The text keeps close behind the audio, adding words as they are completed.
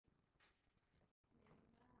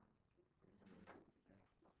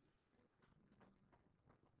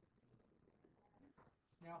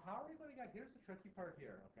Now, how are we going to get, here's the tricky part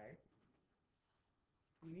here, okay?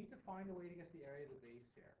 We need to find a way to get the area of the base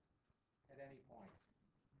here at any point.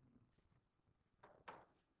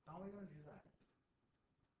 How are we going to do that?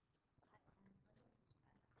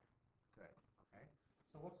 Good, okay.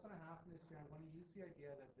 So what's going to happen is here, I'm going to use the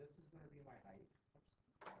idea that this is going to be my height.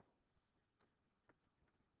 Oops.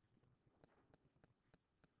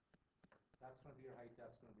 That's going to be your height,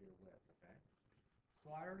 that's going to be your width, okay?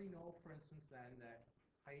 So I already know, for instance, then, that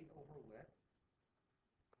height over width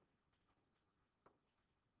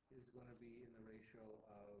is going to be in the ratio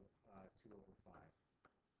of 2 over 5.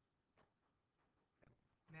 Okay.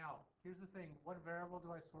 Now, here's the thing. What variable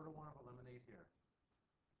do I sort of want to eliminate here?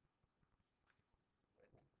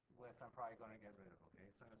 Width, I'm probably going to get rid of, okay?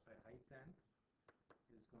 So I'm going to say height, then,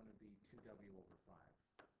 is going to be 2w over 5.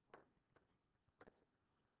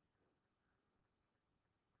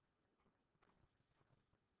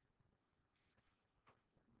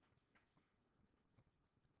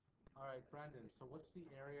 All right, Brendan, so what's the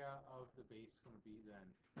area of the base going to be then?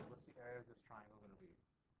 What's the area of this triangle going to be?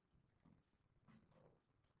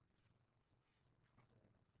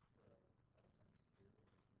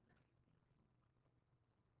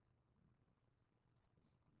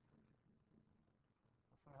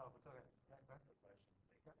 Some help. It's okay. Yeah, go ahead.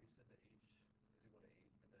 Question. Like, you said the h is equal to 8,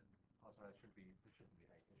 and then... Oh, sorry, it shouldn't be height. It should be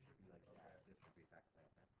like that. It should be that.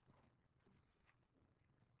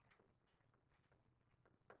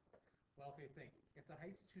 Well, okay, think. If the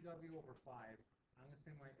height's 2w over 5, I'm going to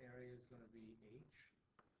say my area is going to be h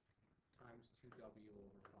times 2w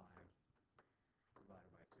over 5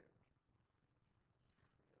 divided by 2.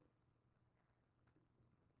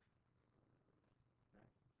 Okay.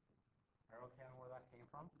 Are okay on where that came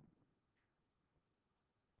from?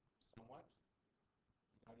 Somewhat.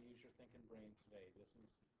 You got to use your thinking brain today. This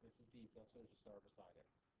is deep. That's why you start beside it.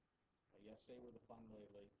 Yesterday were the fun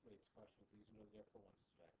weights questions. These are the difficult ones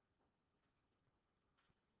today.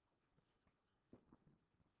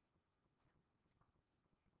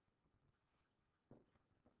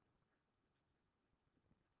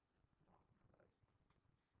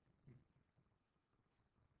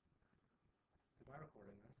 Am I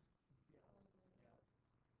recording this? Yes. Yeah.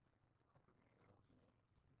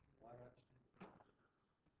 Why not?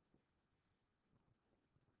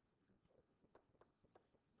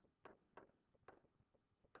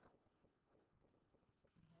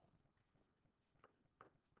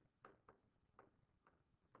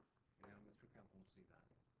 Mr. Kemp won't see that.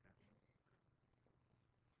 Okay.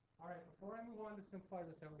 All right, before I move on to simplify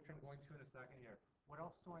this out, which I'm going to in a second here, what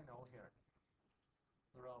else do I know here?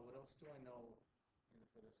 Laurel, what else do I know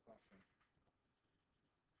for this question?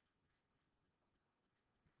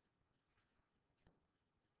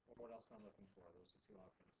 Or what else am I looking for? Those are two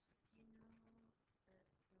options. You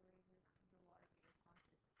know that the rate of the water getting hot is 6.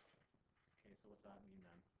 Okay, so what's that mean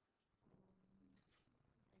then? Like your dV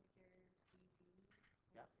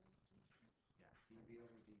Yeah. over dt. Yeah, dV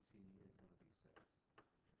over dt is going to be 6.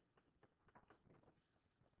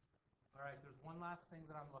 All right, there's one last thing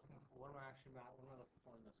that I'm looking for. What am I actually, Matt, what am I looking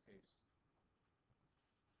for in this case?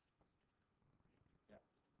 Yeah.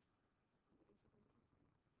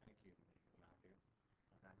 Thank you, Matthew.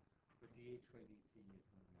 Okay. But dH by dt is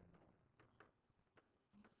going to be unknown.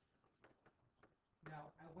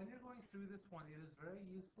 Now, when you're going through this one, it is very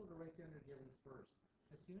useful to write down your givens first.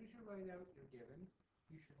 As soon as you write out your givens,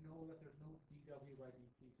 you should know that there's no dw by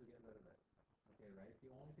dt, so get rid of it. Okay, right?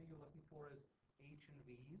 The only thing you're looking for is h and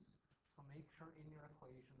v's, so make sure in your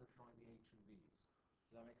equation they're showing the h and v's.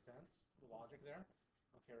 Does that make sense? The logic there?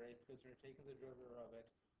 Okay, right? Because when you're taking the derivative of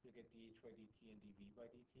it, you'll get dh by dt and dv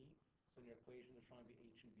by dt. So in your equation, they're showing the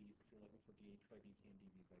h and v's if you're looking for dh by dt and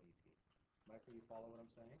dv by dt. Michael, you follow what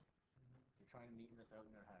I'm saying? You're trying to neaten this out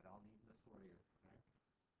in your head. I'll neaten this for you. Okay?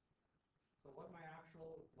 So what my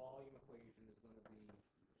actual volume equation is going to be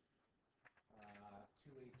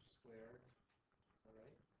 2h squared. Is that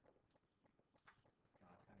right?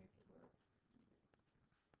 10h squared.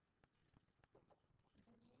 Could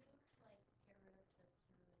you like get rid of the 2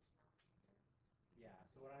 denominator? Yeah,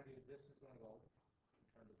 so what I do, this is going to go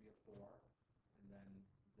turn to be a 4, and then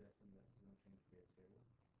this and this is going to change to be a 2.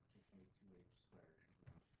 It's going to be 2h squared.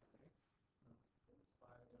 Okay? 5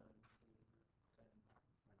 times 2, 10.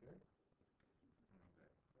 Am I good? I'm good.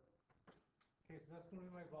 Okay, so that's going to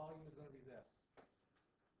be my volume is going to be this.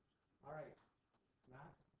 All right,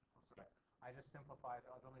 Matt? Oh, sorry. I just simplified.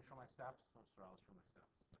 Let me show my steps. Oh, sorry, I'll show my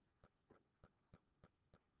steps.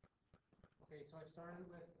 Okay, so I started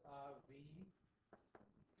with V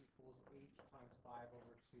equals h times 5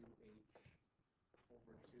 over 2h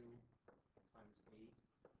over 2 times 8.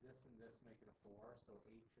 This and this make it a 4, so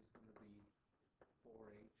h is going to be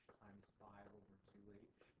 4h times 5 over 2h.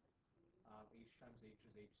 H times h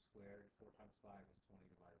is h squared. 4 times 5 is 20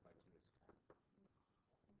 divided by 2 is 10.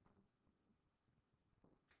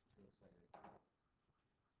 Too excited.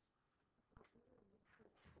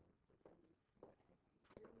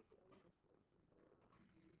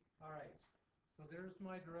 All right, so there's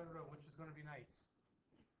my derivative, which is going to be nice.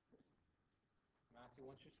 Matthew,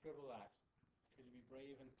 once you scribble that, could you be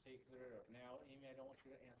brave and take the derivative? Now, Amy, I don't want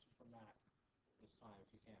you to answer from that this time,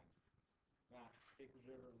 if you can. Matt, take the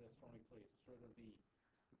derivative of this for me, please. It's derivative of b.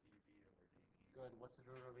 dv over dt. Good. What's the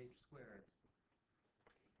derivative of h squared?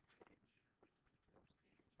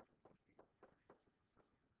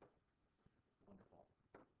 Wonderful.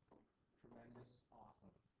 Tremendous.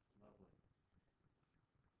 Awesome. Lovely.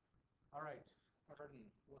 All right, Arden,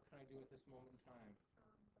 what can I do at this moment in time?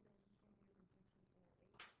 So then dv over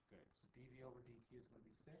dt Good. So dv over dt will be is going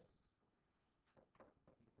to be 6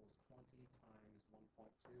 equals 20 times 1.2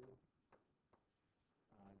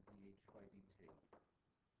 dh by dt.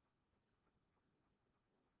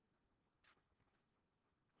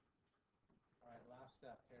 All right, last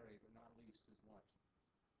step, Harry, but not least, is what?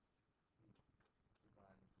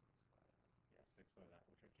 Divide 6 by that. Yeah, 6 by that,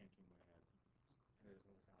 which I can't do in my head. It is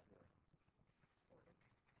a little calculator. Quarter.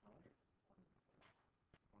 How much?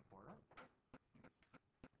 1/4?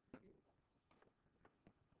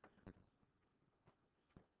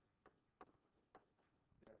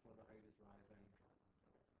 Therefore, the height is rising at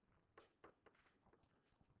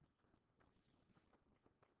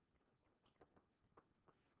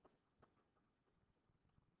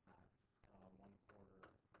 1/4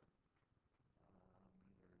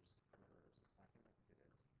 meters per second. I think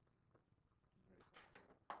it is. Very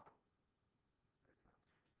close.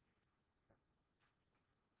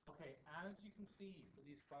 Okay, as you can see for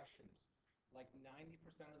these questions, like 90%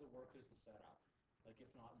 of the work is the setup, like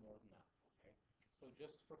if not more than that, okay? So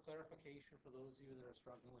just for clarification for those of you that are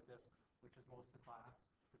struggling with this, which is most of the class,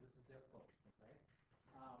 because this is difficult, okay?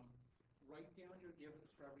 Write down your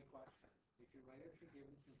givens for every question. If you write out your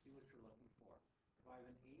givens, you can see what you're looking for. If I have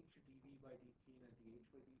an h, a dv by dt, and a dh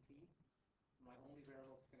by dt, my only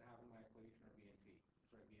variables going to have in my equation are b and t,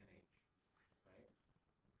 sorry, b and h, right? Okay.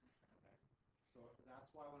 So that's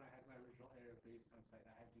why when I had my original area of base times height,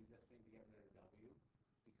 I had to do this thing to get rid of w,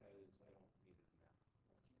 because I don't need it in there.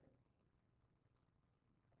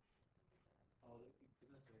 Oh, it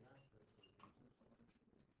didn't say that?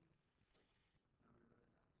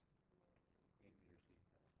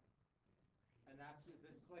 And that's,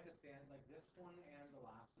 this is like a stand, like this one and the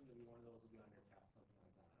last one, maybe one of those will be on your test, something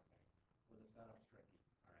like that, okay? Where the setup's tricky,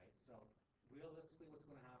 all right? So realistically, what's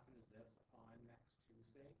going to happen is this, on next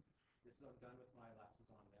Tuesday, this is, I'm done with my lessons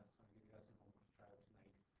on this. I'm going to give you guys some homework to try out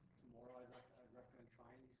tonight. Tomorrow, I'd recommend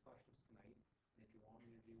trying these questions tonight. And if you want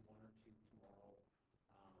me to do one or two tomorrow,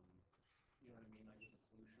 you know what I mean? Like with a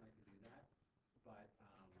solution, I can do that. But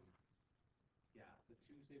yeah, the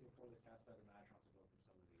Tuesday before the test, I'd imagine I'll have to go through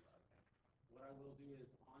some of these. Okay. What I will do is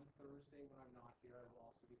on Thursday when I'm not here, I will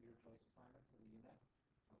also give you your choice assignment for the unit.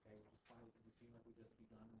 Okay, which is funny because it seemed like we just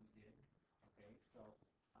begun and we did. Okay, so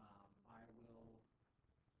I will,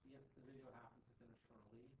 if the video happens to finish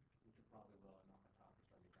early, which it probably will, I'm not going to talk for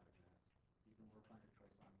 75 minutes, you can work on your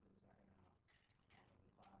choice on for the second half of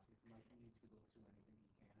the class. If Michael needs to go through anything,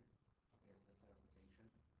 he can, okay, for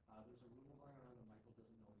clarification. There's a rumor going around that Michael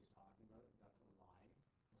doesn't know what he's talking about. That's a lie.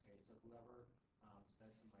 Okay, so whoever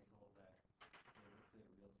said to Michael that they were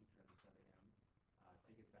a real teacher and said to him,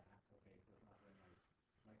 take it back, okay, because it's not very nice.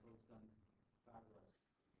 Michael has done fabulous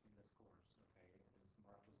in this course, okay. His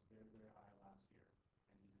mark was very, very high last year,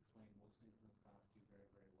 and he's explained most things in this class to you very,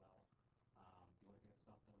 very well. The only thing that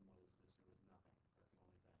stumped him was this year was nothing.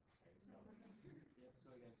 That's the only thing, okay. So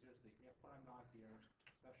again, seriously, if when I'm not here,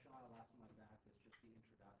 especially on a lesson like that, that's just the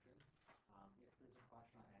introduction. If there's a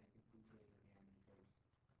question on anything, please raise your hand because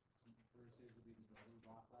Thursdays will be the building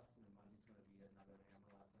block lesson, and Monday's going to be another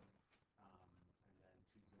hammer lesson, and then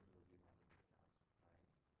Tuesdays will be another big test.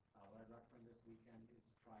 All right. What I'd recommend this weekend is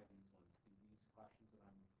to try these ones. Do these questions that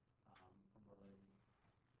I'm from related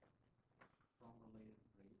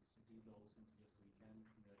rates. Do those into this weekend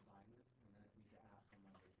in your assignment, and then if you need to ask on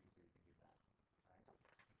Monday, Tuesday, you can do that. All right.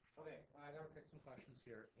 Okay, I gotta pick some questions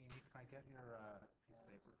here. Amy, can I get your piece of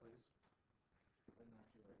paper, please? Bring that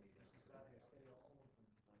to your This is Saturday, stay all of them.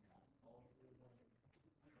 All of them.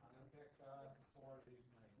 I'm gonna pick 4 of these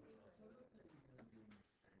tonight.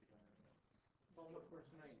 Homework for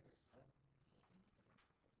tonight. Yeah,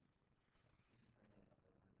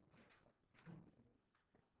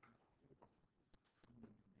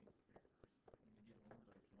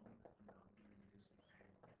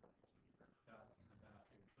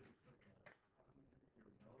 seriously.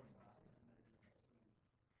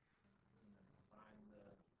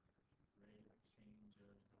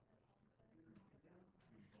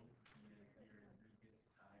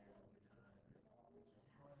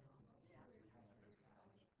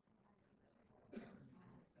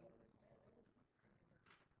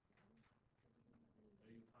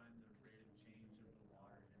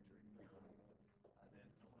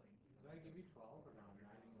 12 or down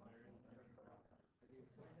 9 you want?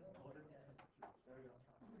 There we go.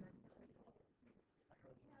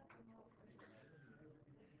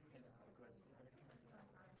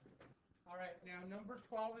 All right, now number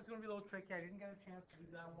 12 is going to be a little tricky. I didn't get a chance to do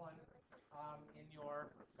that one in your,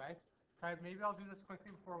 guys. Maybe I'll do this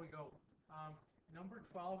quickly before we go. Number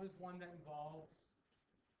 12 is one that involves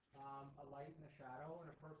a light and a shadow and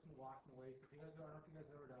a person walking away. So if you guys, I don't know if you guys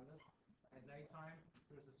have ever done this. At nighttime,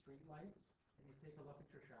 there's the street lights, and you take a look at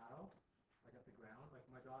your shadow, like at the ground. Like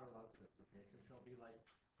my daughter loves this, okay? So she'll be like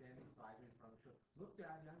standing beside me in front of me. She'll, look,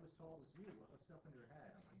 Daddy, I'm as tall as you. What's up in your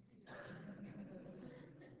head? I'm like,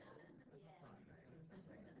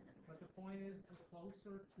 but the point is, the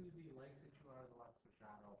closer to the light that you are, the less the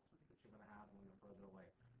shadow that you're going to have when you're further away.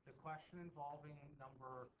 The question involving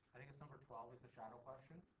I think it's number 12 is the shadow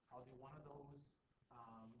question. I'll do one of those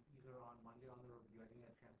either on Monday on the review. I didn't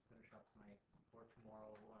get a chance to finish up tonight, or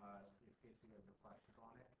tomorrow in case you guys have questions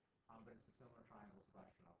on it. But it's a similar triangles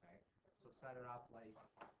question, okay? So set it up like,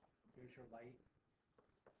 here's your light.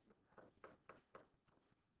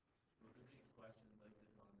 Will there be questions like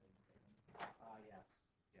this on the exam? Yes,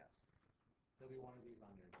 yes. There'll be one of these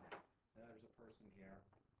under here. There's a person here.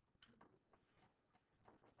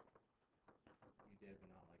 You did,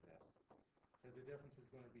 but not like this. Because the difference is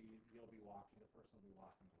going to be, you'll be walking, the person will be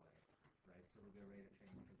walking away, right? So we'll get ready to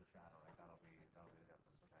change to the shadow, right? That'll be the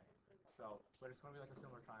difference, okay? So, but it's going to be like a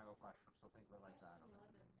similar triangle question, so think of it like that.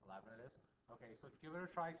 11 it is? Okay, so give it a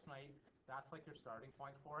try tonight. That's like your starting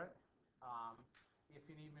point for it. If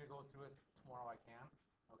you need me to go through it tomorrow, I can.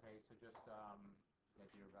 Okay, so just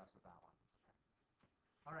do your best with that one.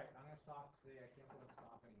 All right, I'm going to stop today. I can't believe I'm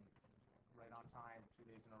stopping right on time 2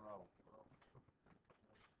 days in a row.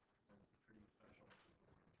 That's pretty special.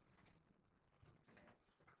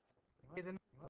 Okay, then.